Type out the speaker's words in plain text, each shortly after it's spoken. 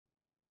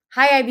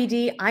Hi,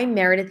 IBD. I'm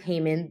Meredith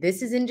Heyman.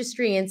 This is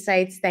Industry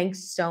Insights.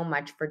 Thanks so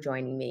much for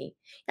joining me.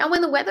 Now,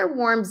 when the weather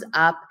warms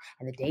up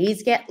and the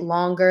days get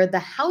longer, the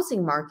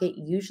housing market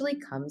usually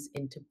comes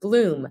into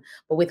bloom.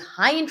 But with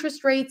high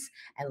interest rates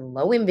and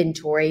low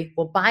inventory,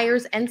 will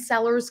buyers and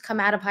sellers come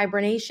out of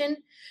hibernation?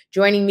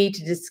 Joining me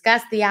to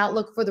discuss the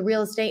outlook for the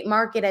real estate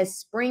market as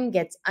spring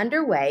gets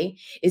underway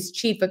is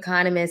Chief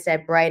Economist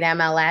at Bright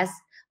MLS,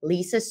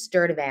 Lisa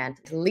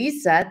Sturtevant.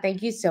 Lisa,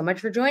 thank you so much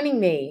for joining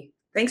me.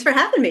 Thanks for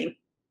having me.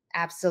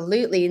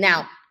 Absolutely.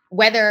 Now,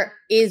 weather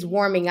is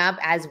warming up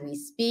as we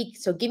speak.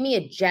 So give me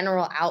a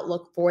general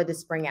outlook for the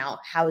spring out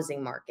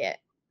housing market.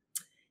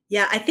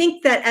 Yeah, I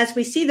think that as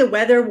we see the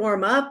weather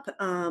warm up,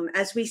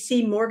 as we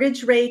see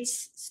mortgage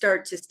rates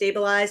start to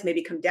stabilize,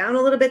 maybe come down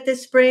a little bit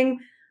this spring,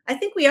 I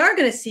think we are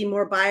going to see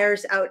more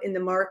buyers out in the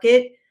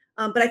market.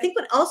 But I think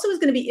what also is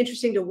going to be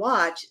interesting to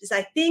watch is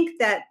I think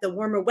that the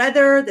warmer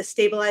weather, the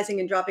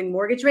stabilizing and dropping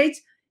mortgage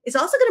rates is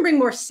also going to bring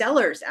more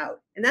sellers out.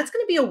 And that's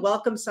going to be a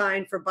welcome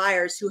sign for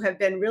buyers who have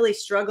been really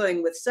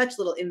struggling with such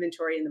little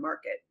inventory in the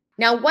market.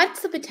 Now, what's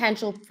the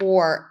potential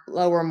for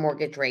lower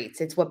mortgage rates?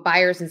 It's what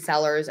buyers and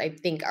sellers, I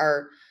think,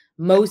 are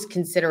most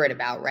considerate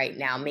about right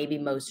now, maybe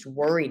most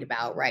worried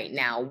about right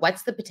now.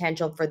 What's the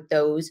potential for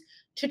those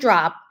to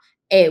drop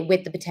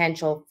with the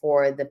potential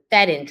for the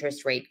Fed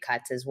interest rate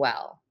cuts as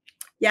well?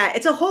 Yeah,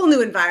 it's a whole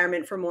new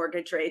environment for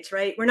mortgage rates,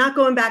 right? We're not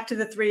going back to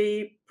the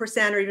 3%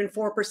 or even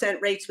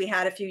 4% rates we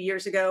had a few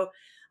years ago.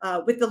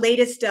 With the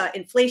latest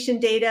inflation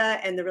data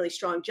and the really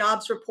strong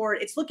jobs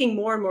report, it's looking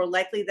more and more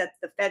likely that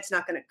the Fed's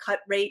not going to cut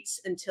rates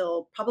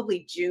until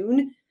probably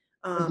June.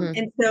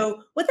 And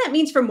so what that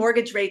means for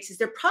mortgage rates is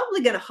they're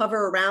probably going to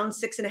hover around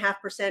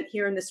 6.5%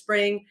 here in the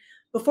spring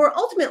before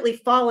ultimately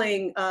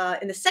falling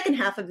in the second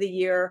half of the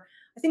year.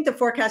 I think the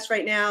forecast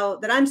right now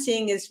that I'm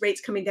seeing is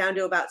rates coming down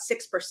to about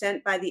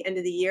 6% by the end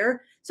of the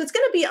year. So it's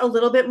going to be a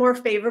little bit more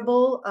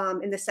favorable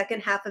in the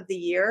second half of the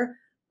year.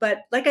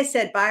 But like I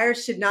said,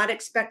 buyers should not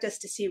expect us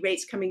to see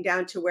rates coming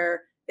down to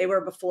where they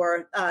were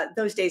before.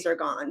 Those days are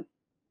gone.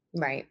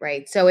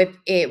 Right. So if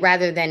it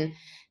rather than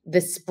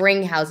the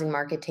spring housing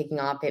market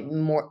taking off, it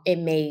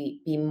may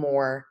be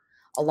more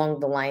along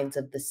the lines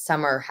of the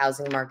summer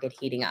housing market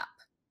heating up.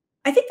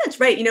 I think that's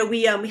right.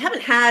 We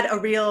haven't had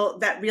real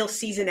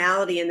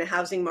seasonality in the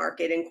housing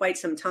market in quite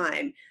some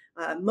time,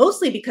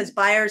 mostly because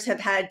buyers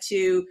have had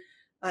to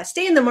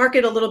stay in the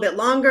market a little bit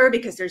longer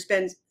because there's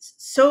been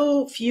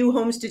so few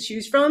homes to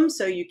choose from.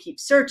 So you keep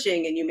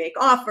searching and you make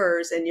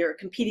offers and you're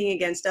competing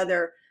against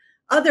other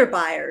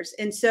buyers.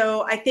 And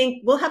so I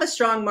think we'll have a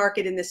strong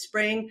market in the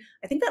spring.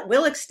 I think that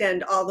will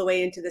extend all the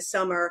way into the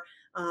summer.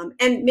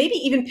 And maybe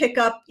even pick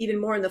up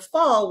even more in the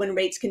fall when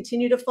rates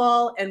continue to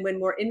fall and when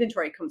more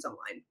inventory comes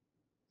online.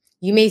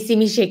 You may see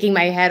me shaking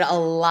my head a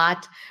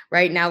lot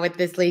right now with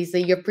this,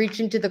 Lisa. You're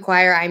preaching to the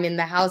choir. I'm in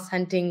the house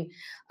hunting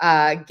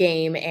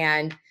game.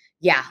 And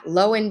yeah,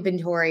 low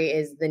inventory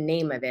is the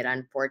name of it,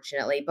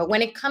 unfortunately. But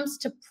when it comes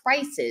to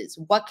prices,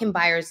 what can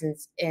buyers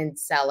and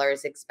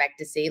sellers expect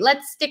to see?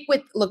 Let's stick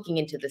with looking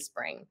into the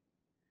spring.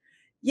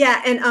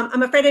 Yeah, and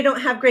I'm afraid I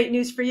don't have great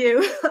news for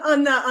you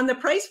on the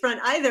price front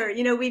either.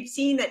 We've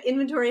seen that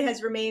inventory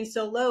has remained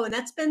so low, and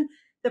that's been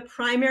the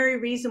primary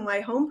reason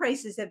why home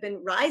prices have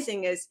been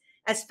rising as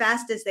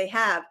fast as they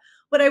have.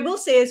 What I will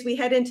say as we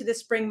head into the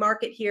spring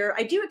market here,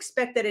 I do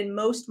expect that in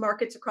most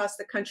markets across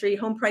the country,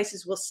 home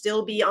prices will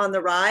still be on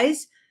the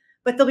rise,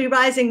 but they'll be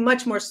rising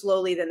much more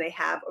slowly than they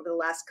have over the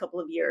last couple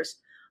of years.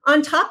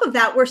 On top of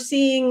that, we're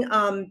seeing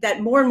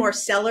that more and more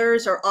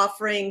sellers are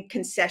offering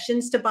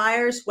concessions to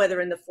buyers, whether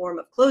in the form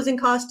of closing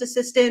cost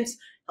assistance,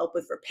 help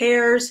with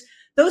repairs.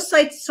 Those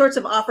sorts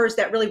of offers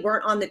that really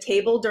weren't on the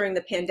table during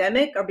the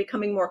pandemic are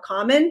becoming more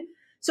common.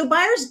 So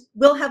buyers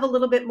will have a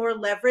little bit more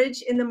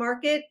leverage in the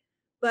market,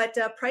 but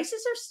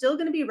prices are still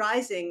going to be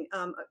rising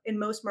in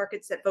most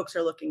markets that folks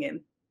are looking in.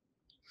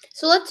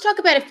 So let's talk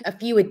about a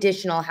few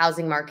additional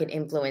housing market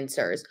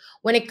influencers.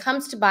 When it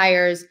comes to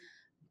buyers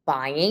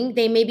buying,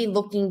 they may be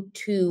looking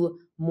to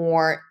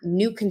more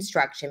new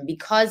construction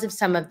because of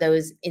some of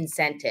those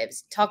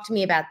incentives. Talk to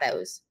me about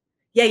those.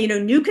 Yeah,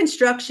 new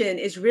construction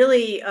is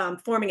really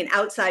forming an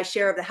outsized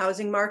share of the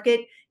housing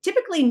market.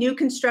 Typically, new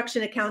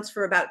construction accounts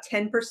for about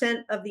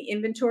 10% of the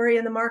inventory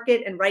in the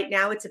market. And right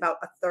now, it's about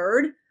a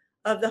third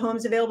of the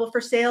homes available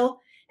for sale.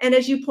 And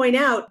as you point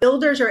out,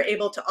 builders are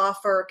able to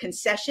offer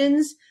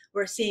concessions.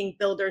 We're seeing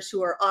builders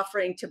who are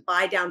offering to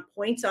buy down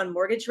points on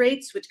mortgage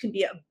rates, which can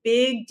be a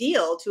big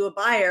deal to a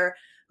buyer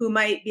who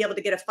might be able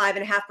to get a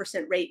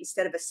 5.5% rate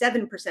instead of a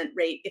 7%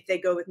 rate if they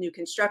go with new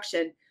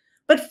construction.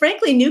 But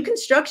frankly, new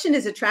construction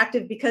is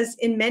attractive because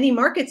in many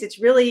markets, it's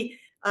really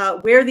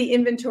where the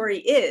inventory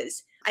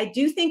is. I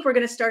do think we're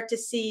going to start to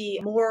see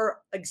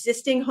more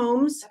existing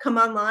homes come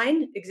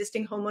online,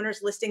 existing homeowners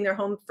listing their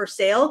home for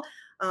sale,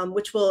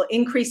 which will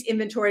increase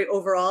inventory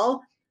overall.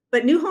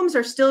 But new homes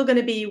are still going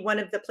to be one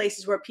of the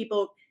places where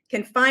people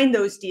can find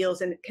those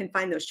deals and can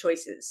find those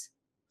choices.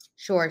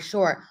 Sure,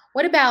 sure.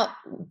 What about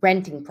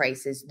renting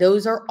prices?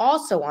 Those are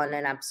also on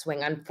an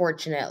upswing,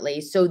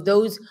 unfortunately. So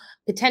those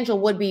potential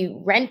would-be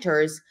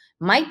renters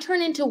might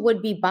turn into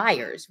would-be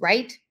buyers,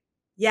 right?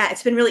 Yeah,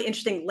 it's been really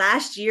interesting.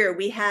 Last year,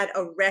 we had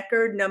a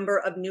record number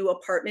of new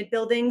apartment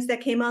buildings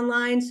that came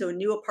online. So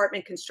new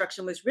apartment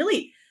construction was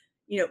really,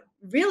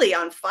 really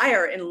on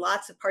fire in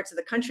lots of parts of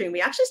the country. And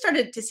we actually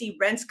started to see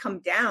rents come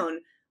down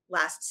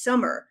last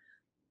summer.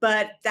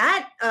 But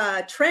that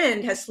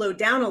trend has slowed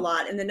down a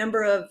lot, and the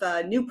number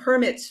of new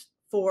permits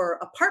for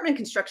apartment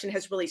construction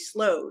has really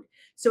slowed.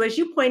 So, as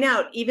you point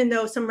out, even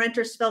though some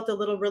renters felt a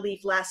little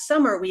relief last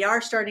summer, we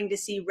are starting to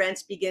see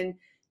rents begin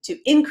to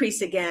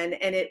increase again,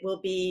 and it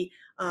will be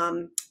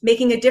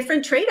making a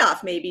different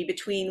trade-off maybe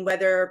between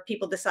whether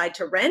people decide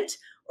to rent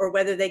or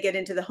whether they get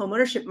into the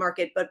homeownership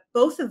market. But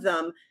both of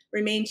them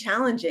remain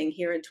challenging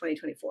here in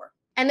 2024.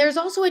 And there's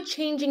also a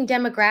changing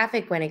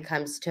demographic when it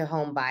comes to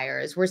home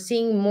buyers. We're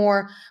seeing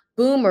more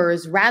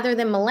boomers rather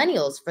than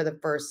millennials for the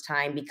first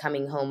time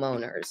becoming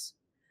homeowners.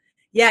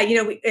 Yeah,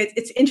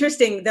 it's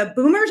interesting. The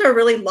boomers are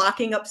really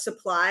locking up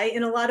supply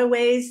in a lot of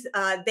ways.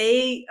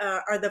 They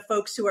are the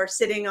folks who are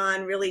sitting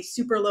on really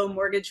super low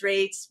mortgage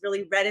rates,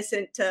 really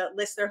reticent to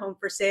list their home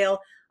for sale.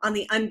 On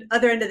the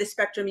other end of the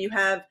spectrum, you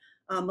have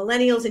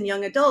millennials and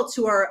young adults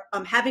who are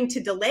having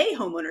to delay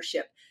home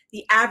ownership.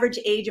 The average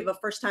age of a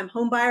first-time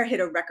home buyer hit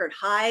a record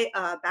high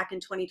back in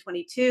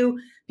 2022.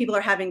 People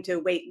are having to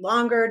wait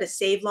longer, to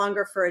save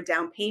longer for a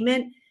down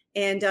payment.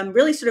 And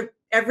really sort of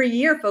every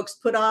year folks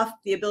put off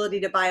the ability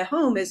to buy a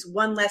home is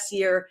one less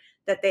year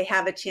that they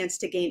have a chance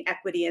to gain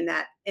equity in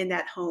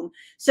that home.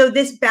 So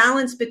this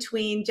balance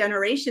between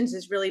generations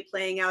is really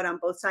playing out on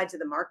both sides of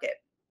the market.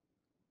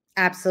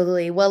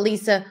 Absolutely. Well,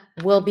 Lisa,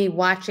 we'll be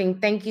watching.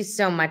 Thank you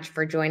so much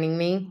for joining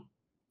me.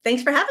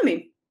 Thanks for having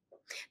me.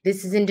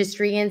 This is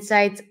Industry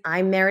Insights.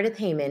 I'm Meredith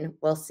Heyman.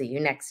 We'll see you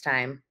next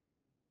time.